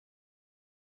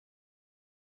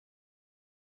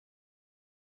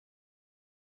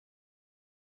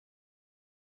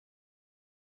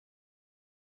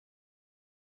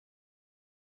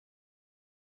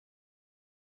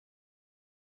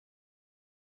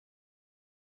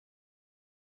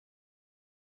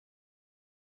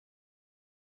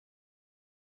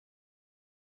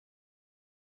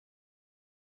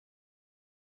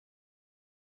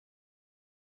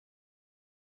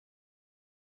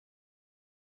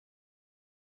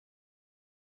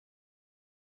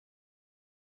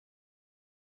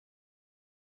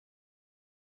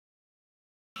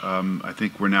I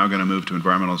think we're now going to move to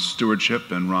environmental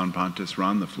stewardship, and Ron Pontes.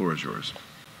 Ron, the floor is yours.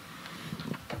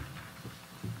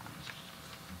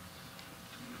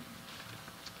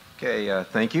 Okay,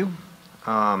 thank you.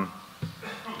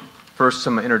 First,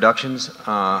 some introductions.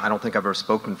 I don't think I've ever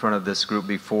spoken in front of this group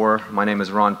before. My name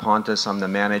is Ron Pontes. I'm the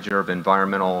manager of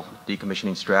environmental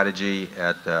decommissioning strategy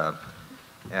at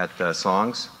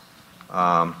SONGS.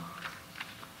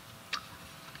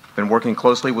 Been working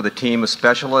closely with a team of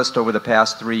specialists over the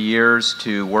past 3 years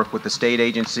to work with the state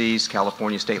agencies,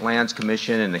 California State Lands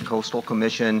Commission and the Coastal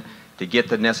Commission, to get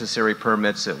the necessary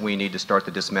permits that we need to start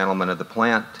the dismantlement of the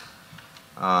plant.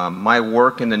 My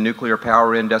work in the nuclear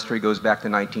power industry goes back to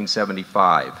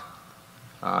 1975.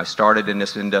 I started in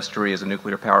this industry as a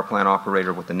nuclear power plant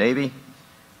operator with the Navy,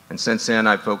 and since then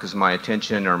I've focused my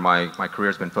attention, or my career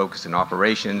has been focused in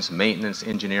operations, maintenance,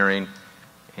 engineering,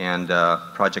 and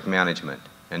project management.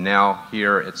 And now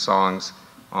here at SONGS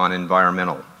on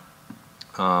environmental.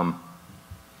 I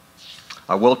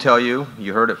will tell you,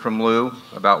 you heard it from Lou,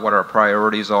 about what our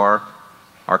priorities are.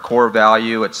 Our core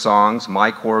value at SONGS,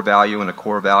 my core value and the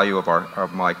core value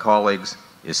of my colleagues,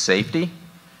 is safety.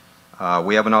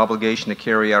 We have an obligation to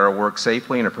carry out our work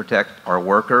safely and to protect our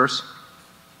workers,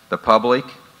 the public,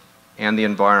 and the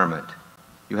environment.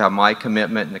 You have my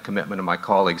commitment and the commitment of my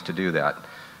colleagues to do that.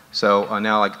 So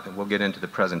now we'll get into the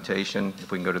presentation. If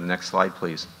we can go to the next slide,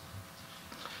 please.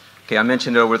 Okay, I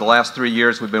mentioned over the last 3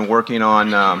 years we've been working on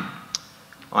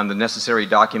the necessary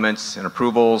documents and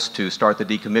approvals to start the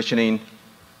decommissioning.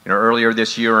 Earlier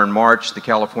this year in March, the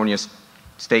California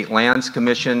State Lands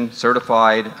Commission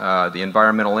certified the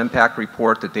environmental impact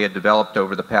report that they had developed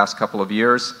over the past couple of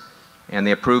years, and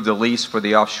they approved the lease for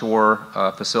the offshore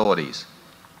facilities.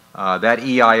 That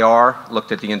EIR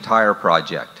looked at the entire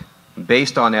project.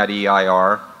 Based on that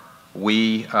EIR,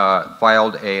 we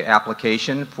filed an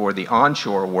application for the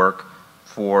onshore work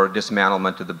for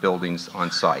dismantlement of the buildings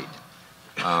on site.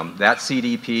 That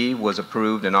CDP was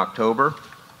approved in October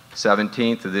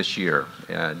 17th of this year,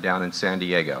 down in San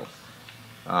Diego,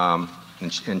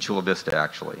 in Chula Vista,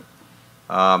 actually.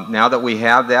 Now that we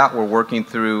have that, we're working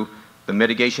through the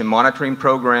mitigation monitoring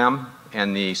program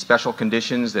and the special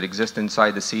conditions that exist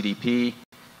inside the CDP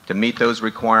to meet those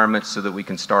requirements so that we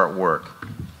can start work.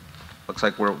 Looks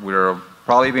like we're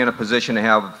probably be in a position to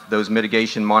have those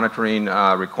mitigation monitoring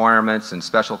requirements and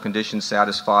special conditions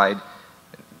satisfied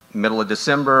middle of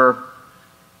December,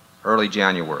 early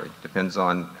January. Depends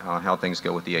on how things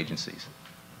go with the agencies.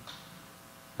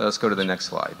 Let's go to the next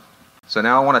slide. So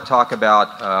now I want to talk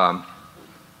about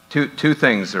two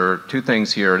things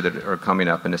here that are coming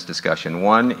up in this discussion.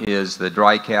 One is the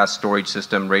dry cast storage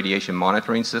system radiation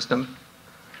monitoring system.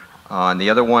 And the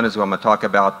other one is I'm going to talk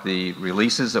about the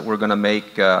releases that we're going to make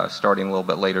starting a little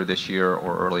bit later this year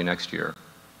or early next year.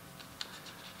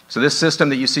 So this system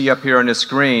that you see up here on this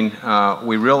screen,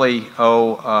 we really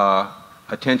owe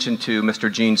attention to Mr.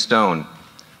 Gene Stone.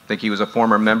 I think he was a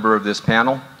former member of this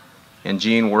panel, and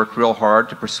Gene worked real hard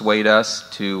to persuade us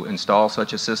to install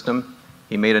such a system.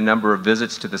 He made a number of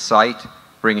visits to the site,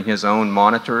 bringing his own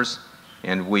monitors,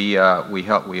 and we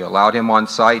allowed him on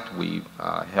site. We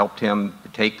helped him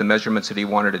take the measurements that he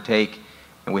wanted to take,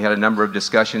 and we had a number of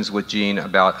discussions with Gene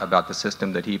about the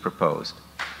system that he proposed.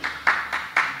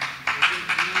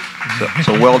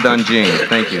 So well done, Gene.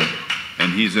 Thank you.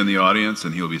 And he's in the audience,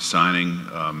 and he'll be signing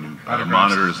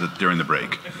monitors during the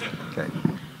break. Okay.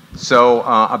 So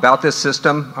about this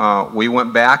system, we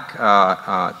went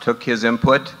back, took his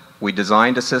input, we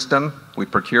designed a system, we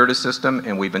procured a system,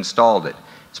 and we've installed it.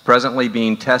 It's presently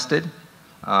being tested,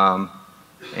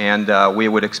 and we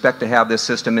would expect to have this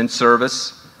system in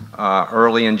service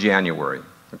early in January.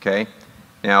 Okay?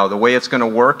 Now, the way it's going to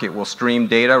work, it will stream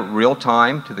data real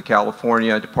time to the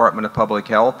California Department of Public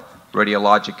Health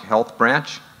Radiologic Health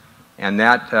Branch, and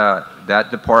that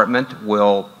department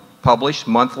will publish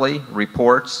monthly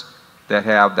reports that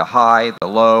have the high, the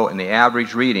low, and the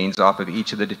average readings off of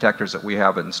each of the detectors that we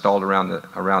have installed around the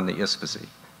ISFAC,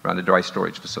 around the dry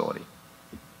storage facility.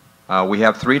 We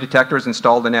have 3 detectors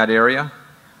installed in that area.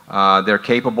 They're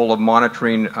capable of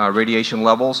monitoring radiation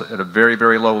levels at a very,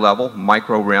 very low level,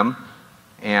 micro rem,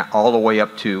 and all the way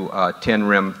up to 10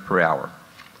 rem per hour.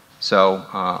 So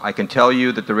I can tell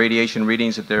you that the radiation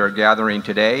readings that they're gathering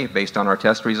today, based on our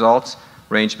test results,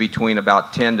 range between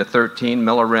about 10 to 13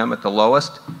 millirem at the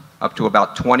lowest, up to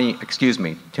about 10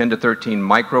 to 13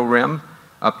 microrem,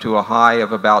 up to a high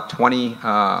of about 20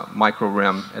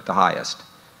 microrem at the highest.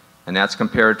 And that's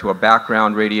compared to a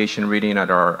background radiation reading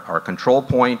at our control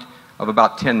point of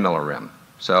about 10 millirem.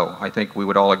 So I think we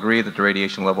would all agree that the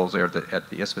radiation levels there at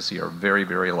the ISFAC are very,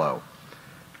 very low.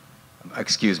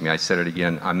 excuse me, I said it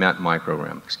again. I meant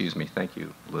microREM. Excuse me. Thank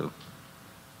you, Lou.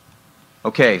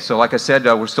 Okay, so like I said,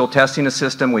 we're still testing the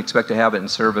system. We expect to have it in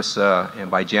service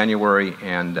by January,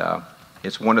 and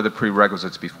it's one of the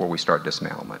prerequisites before we start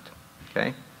dismantlement.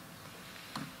 Okay?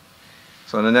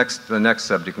 So the next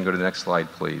subject, can go to the next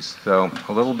slide, please. So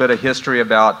a little bit of history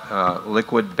about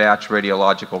liquid batch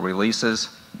radiological releases.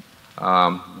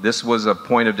 This was a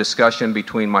point of discussion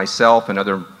between myself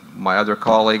and my other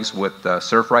colleagues with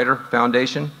Surfrider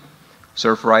Foundation.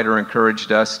 Surfrider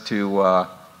encouraged us to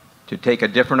take a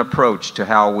different approach to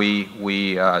how we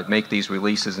make these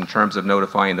releases in terms of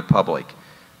notifying the public.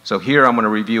 So here I'm going to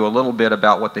review a little bit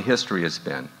about what the history has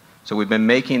been. So we've been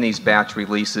making these batch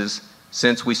releases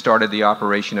since we started the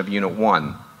operation of Unit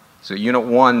 1. So Unit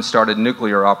 1 started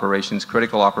nuclear operations,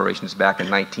 critical operations, back in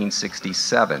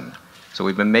 1967. So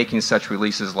we've been making such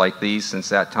releases like these since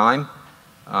that time.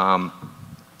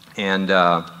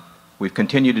 We've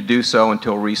continued to do so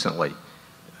until recently.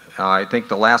 I think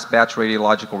the last batch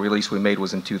radiological release we made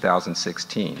was in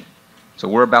 2016. So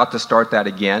we're about to start that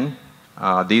again.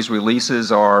 These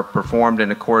releases are performed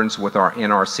in accordance with our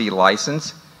NRC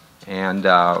license, and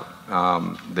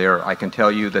I can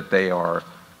tell you that they are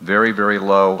very, very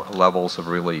low levels of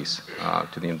release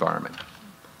to the environment.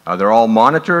 They're all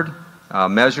monitored,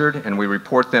 measured, and we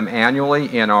report them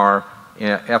annually in our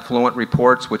effluent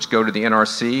reports, which go to the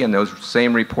NRC, and those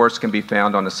same reports can be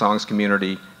found on the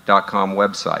songscommunity.com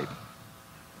website.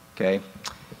 Okay.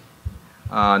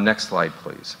 Next slide,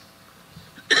 please.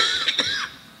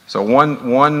 So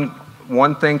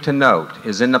one thing to note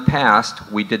is in the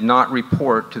past, we did not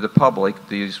report to the public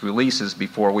these releases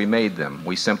before we made them.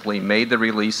 We simply made the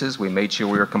releases, we made sure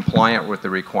we were compliant with the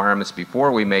requirements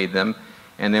before we made them,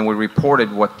 and then we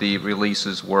reported what the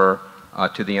releases were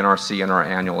to the NRC in our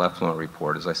annual effluent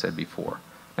report, as I said before.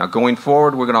 Now going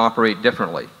forward, we're going to operate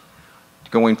differently.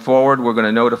 Going forward, we're going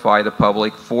to notify the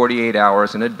public 48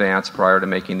 hours in advance prior to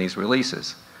making these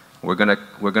releases. We're going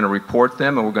to report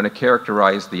them, and we're going to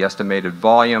characterize the estimated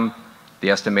volume, the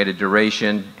estimated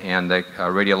duration, and the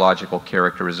radiological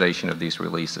characterization of these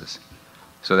releases.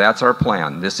 So that's our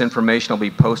plan. This information will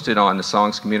be posted on the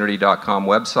songscommunity.com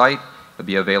website. It'll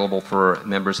be available for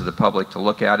members of the public to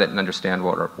look at it and understand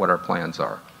what our plans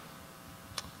are.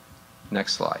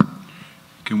 Next slide.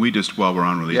 Can we just, while we're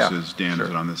on releases, yeah, Dan, sure.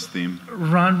 hit on this theme?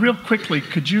 Ron, real quickly,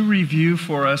 could you review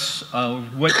for us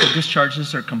what the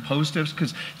discharges are composed of?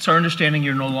 Because it's our understanding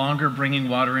you're no longer bringing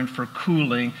water in for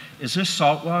cooling. Is this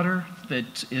salt water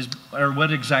that is, or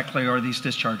what exactly are these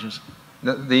discharges?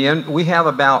 We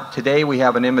have today we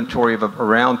have an inventory of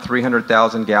around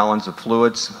 300,000 gallons of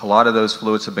fluids. A lot of those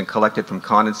fluids have been collected from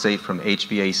condensate from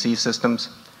HVAC systems.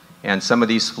 And some of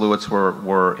these fluids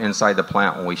were inside the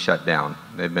plant when we shut down.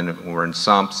 Were in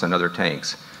sumps and other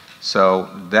tanks. So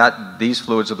these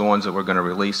fluids are the ones that we're going to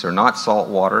release. They're not salt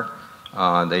water.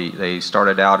 They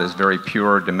started out as very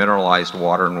pure demineralized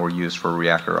water and were used for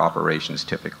reactor operations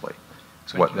typically.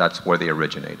 That's where they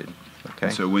originated. Okay.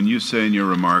 So when you say in your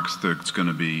remarks that it's going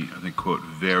to be, I think, quote,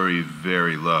 very,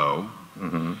 very low,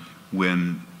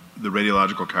 when the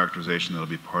radiological characterization that will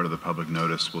be part of the public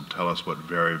notice will tell us what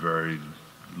very, very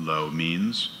low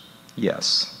means?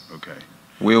 Yes. Okay.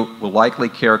 We'll likely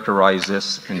characterize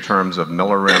this in terms of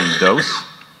millirem dose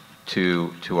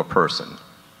to a person.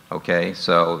 Okay,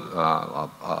 so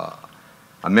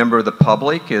a member of the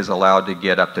public is allowed to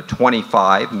get up to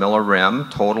 25 millirem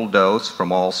total dose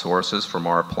from all sources from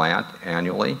our plant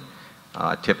annually.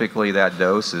 Typically that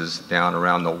dose is down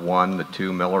around the 1 to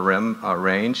 2 millirem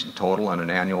range in total on an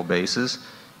annual basis.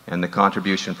 And the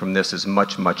contribution from this is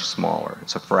much, much smaller.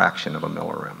 It's a fraction of a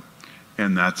millirem.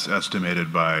 And that's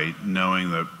estimated by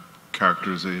knowing the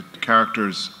characterizing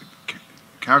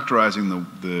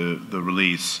the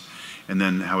release, and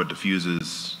then how it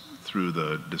diffuses through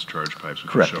the discharge pipes,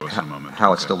 which Correct. will show us in a moment.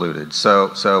 How it's diluted.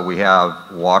 So we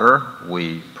have water,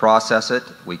 we process it,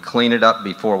 we clean it up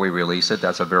before we release it.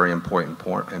 That's a very important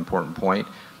point.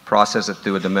 Process it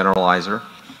through a demineralizer.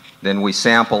 Then we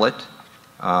sample it.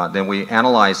 Then we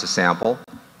analyze the sample,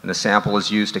 and the sample is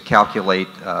used to calculate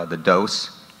the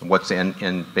dose,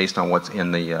 based on what's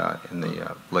in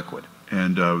the liquid.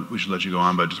 And we should let you go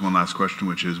on, but just one last question,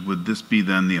 which is, would this be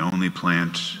then the only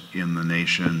plant in the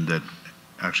nation that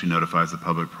actually notifies the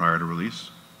public prior to release?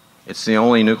 It's the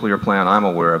only nuclear plant I'm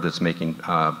aware of that's making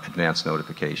advanced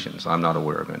notifications. I'm not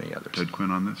aware of any others. Ted Quinn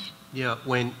on this? Yeah,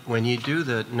 when you do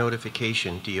the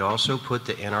notification, do you also put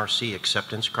the NRC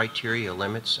acceptance criteria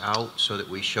limits out so that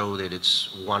we show that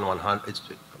it's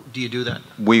 1/100? Do you do that?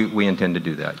 We intend to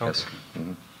do that, yes.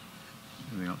 Mm-hmm.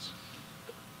 Anything else?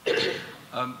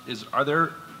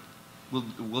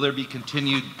 Will there be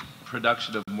continued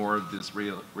production of more of this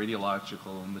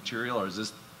radiological material, or is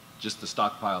this just the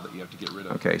stockpile that you have to get rid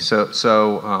of? Okay,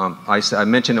 I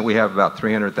mentioned that we have about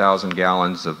 300,000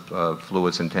 gallons of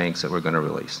fluids and tanks that we're going to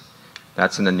release.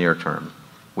 That's in the near term.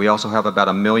 We also have about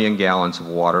 1 million gallons of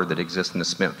water that exists in the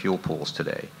spent fuel pools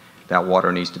today. That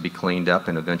water needs to be cleaned up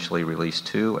and eventually released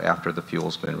too after the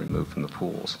fuel's been removed from the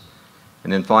pools.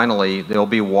 And then finally, there'll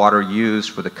be water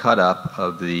used for the cut-up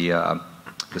of the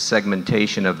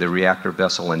segmentation of the reactor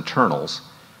vessel internals,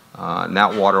 and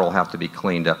that water will have to be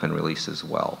cleaned up and released as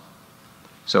well.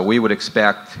 So we would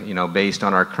expect, based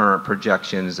on our current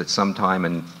projections, that sometime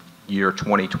in year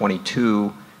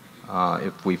 2022,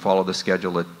 if we follow the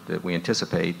schedule that we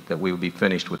anticipate, that we would be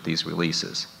finished with these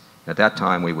releases. At that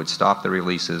time, we would stop the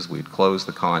releases, we'd close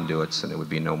the conduits, and there would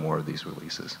be no more of these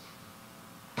releases.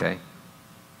 Okay?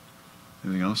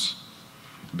 Anything else?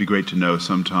 It'd be great to know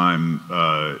sometime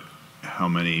how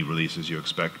many releases you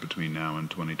expect between now and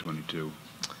 2022.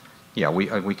 Yeah,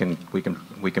 we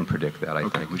can predict that, I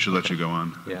think. Okay, we should let you go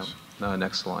on. Yeah.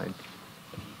 Next slide.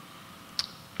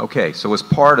 Okay, so as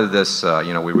part of this,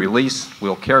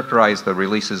 we'll characterize the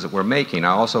releases that we're making.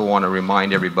 I also want to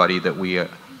remind everybody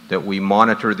that we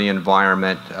monitor the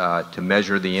environment to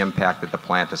measure the impact that the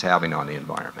plant is having on the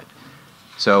environment.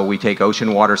 So we take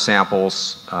ocean water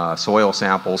samples, soil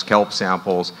samples, kelp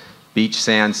samples, beach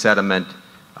sand sediment,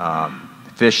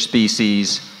 fish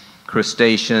species,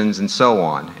 crustaceans, and so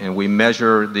on. And we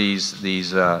measure each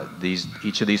of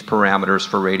these parameters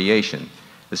for radiation.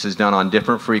 This is done on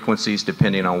different frequencies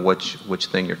depending on which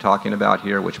thing you're talking about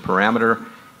here, which parameter.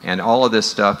 And all of this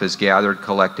stuff is gathered,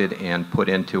 collected, and put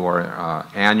into our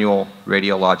annual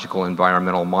radiological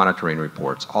environmental monitoring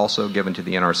reports, also given to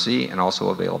the NRC and also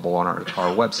available on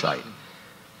our website.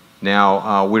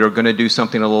 Now, we are going to do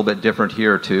something a little bit different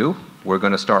here too. We're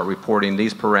going to start reporting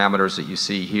these parameters that you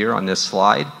see here on this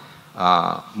slide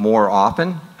more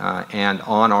often and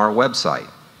on our website,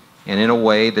 and in a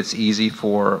way that's easy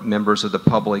for members of the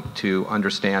public to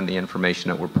understand the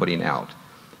information that we're putting out.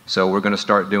 So we're going to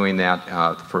start doing that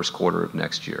the first quarter of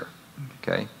next year.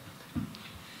 Okay?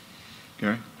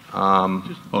 Gary?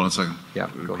 Hold on a second. Yeah,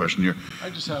 a question here.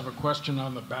 I just have a question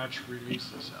on the batch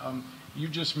releases. You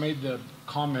just made the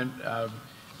comment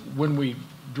when we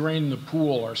drain the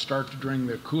pool or start to drain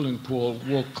the cooling pool,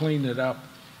 we'll clean it up.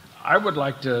 I would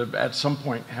like to, at some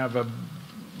point, have a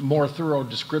more thorough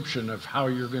description of how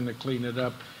you're going to clean it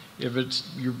up. If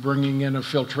you're bringing in a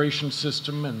filtration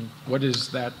system, and what is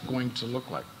that going to look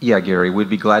like? Yeah, Gary, we'd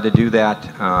be glad to do that.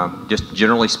 Just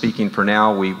generally speaking, for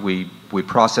now, we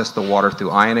process the water through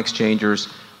ion exchangers.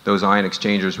 Those ion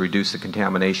exchangers reduce the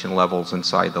contamination levels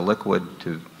inside the liquid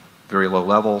to very low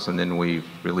levels, and then we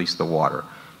release the water.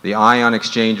 The ion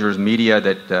exchangers media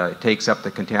that takes up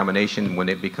the contamination, when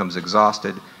it becomes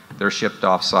exhausted, they're shipped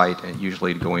off-site and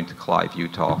usually going to Clive,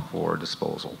 Utah for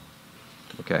disposal.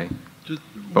 Okay?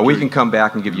 But we can come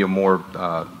back and give you a more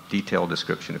detailed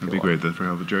description if you want. That'd be great. That's for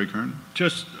help. Jerry Kern?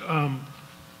 Just,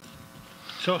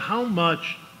 so how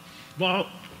much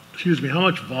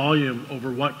volume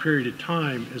over what period of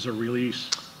time is a release?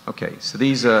 Okay, so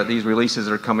these releases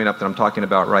that are coming up that I'm talking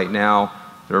about right now,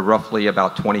 they're roughly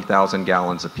about 20,000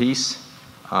 gallons apiece.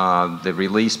 The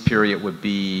release period would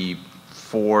be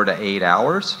 4 to 8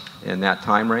 hours in that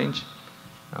time range.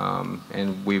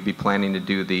 And we'd be planning to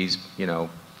do these,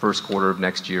 first quarter of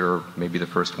next year, maybe the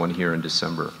first one here in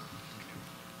December.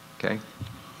 Okay?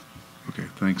 Okay,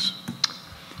 thanks.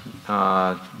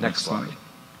 Next slide.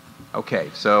 Okay,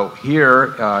 so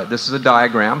here, this is a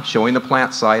diagram showing the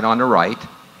plant site on the right,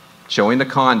 showing the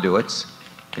conduits,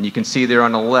 and you can see there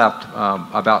on the left,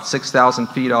 about 6,000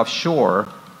 feet offshore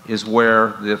is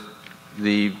where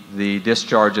the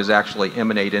discharges actually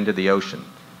emanate into the ocean.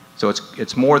 So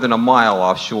it's more than a mile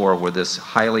offshore where this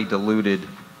highly diluted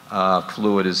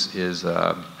fluid is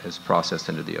processed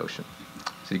into the ocean.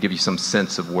 So to give you some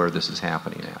sense of where this is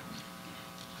happening at.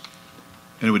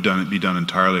 And it would be done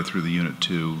entirely through the Unit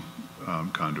 2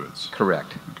 conduits?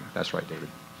 Correct. Okay. That's right, David.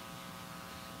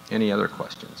 Any other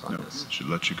questions on this? Should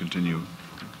let you continue.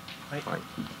 Right. Sorry.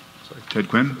 Ted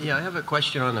Quinn? Yeah, I have a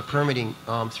question on the permitting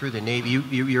through the Navy.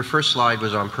 Your first slide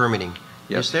was on permitting.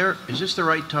 Yes. Is this the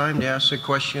right time to ask a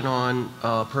question on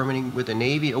permitting with the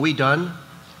Navy? Are we done?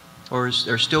 Or is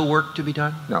there still work to be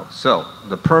done? No. So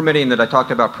the permitting that I talked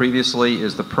about previously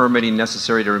is the permitting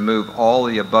necessary to remove all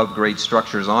the above grade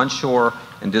structures onshore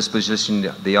and disposition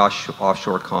the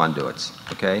offshore conduits.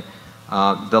 Okay.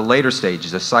 The later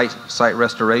stages, the site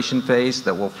restoration phase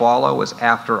that will follow, is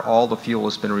after all the fuel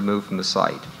has been removed from the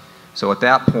site. So at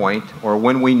that point, or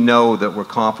when we know that we're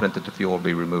confident that the fuel will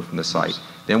be removed from the site,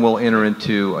 then we'll enter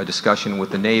into a discussion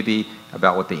with the Navy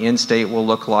about what the end state will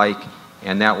look like,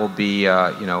 and that will be,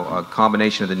 a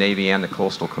combination of the Navy and the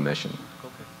Coastal Commission.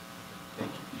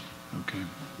 Okay,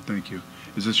 thank you.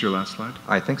 Is this your last slide?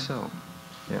 I think so,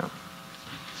 yeah.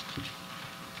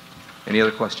 Any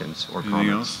other questions or comments? Anything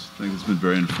else? I think it's been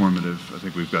very informative. I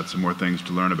think we've got some more things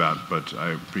to learn about, but I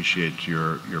appreciate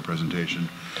your presentation.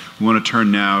 We want to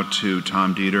turn now to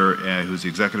Tom Dieter, who's the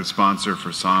executive sponsor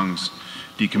for SONGS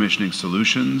Decommissioning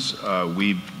Solutions.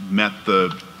 We met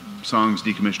the SONGS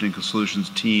Decommissioning Solutions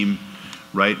team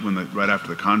right after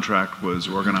the contract was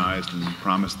organized and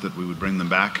promised that we would bring them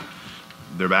back.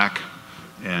 They're back,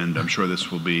 and I'm sure this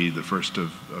will be the first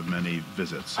of many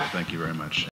visits, so thank you very much.